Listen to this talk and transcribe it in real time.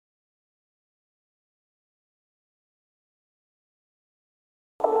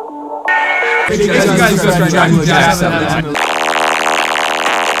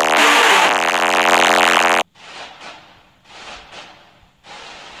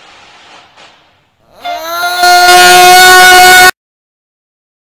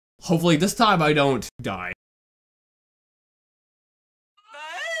Hopefully this time I don't die.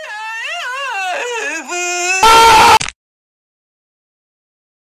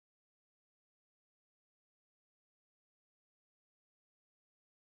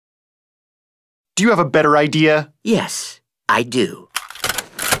 Do you have a better idea? Yes, I do.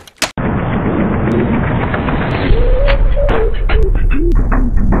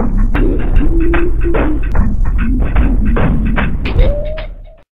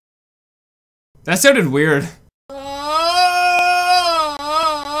 That sounded weird.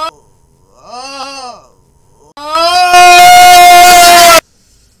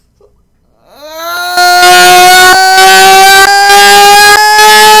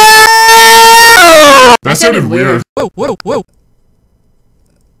 That sounded weird. Whoa.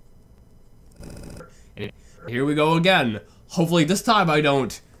 Here we go again. Hopefully this time I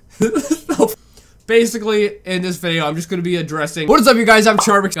don't. Basically, in this video, I'm just going to be addressing... What is up, you guys? I'm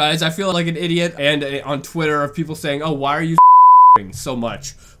charmx. Guys, I feel like an idiot. And on Twitter, of people saying, oh, why are you so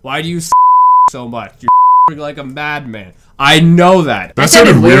much? Why do you so much? You're like a madman. I know that. That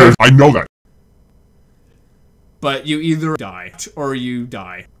sounded weird. I know that. But you either die, or you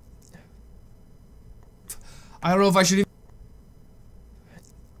die. I don't know if I should even...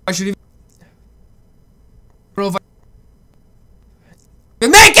 I don't know if I...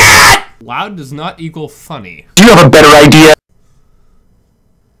 Make it! Loud does not equal funny. Do you have a better idea?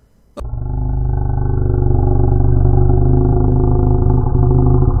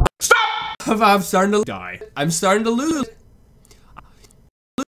 Stop! I'm starting to die. I'm starting to lose.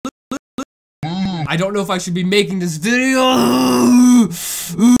 I don't know if I should be making this video.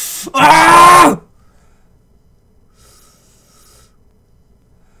 Ah!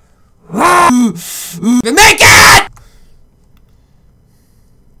 Make it!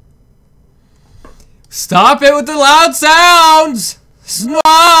 Stop it with the loud sounds!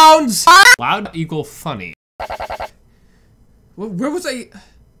 Sounds! Loud equal funny. Where was I?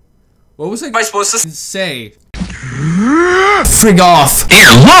 What was I supposed to say? Frig off! Dear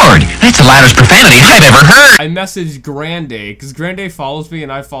Lord, that's the loudest profanity I've ever heard! I messaged Grande, because Grande follows me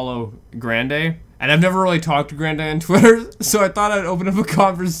and I follow Grande. And I've never really talked to Grande on Twitter, so I thought I'd open up a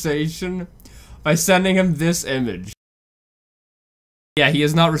conversation by sending him this image. Yeah, he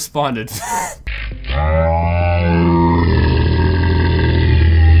has not responded.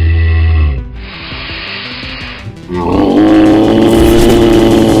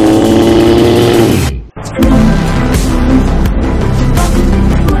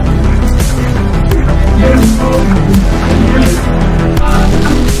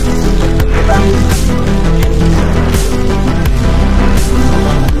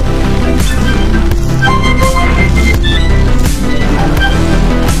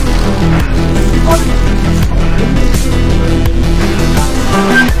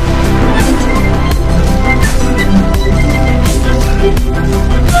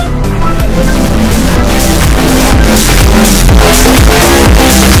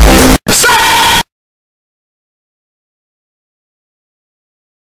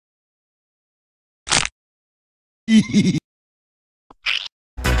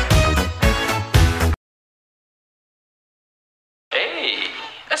 Hey,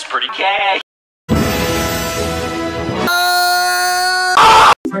 that's pretty gay.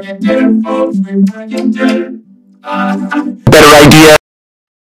 Better idea?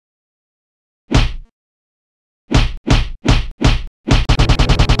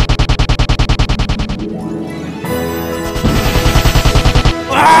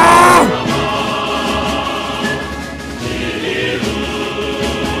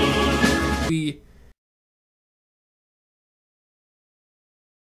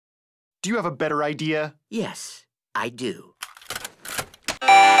 Do you have a better idea? Yes, I do.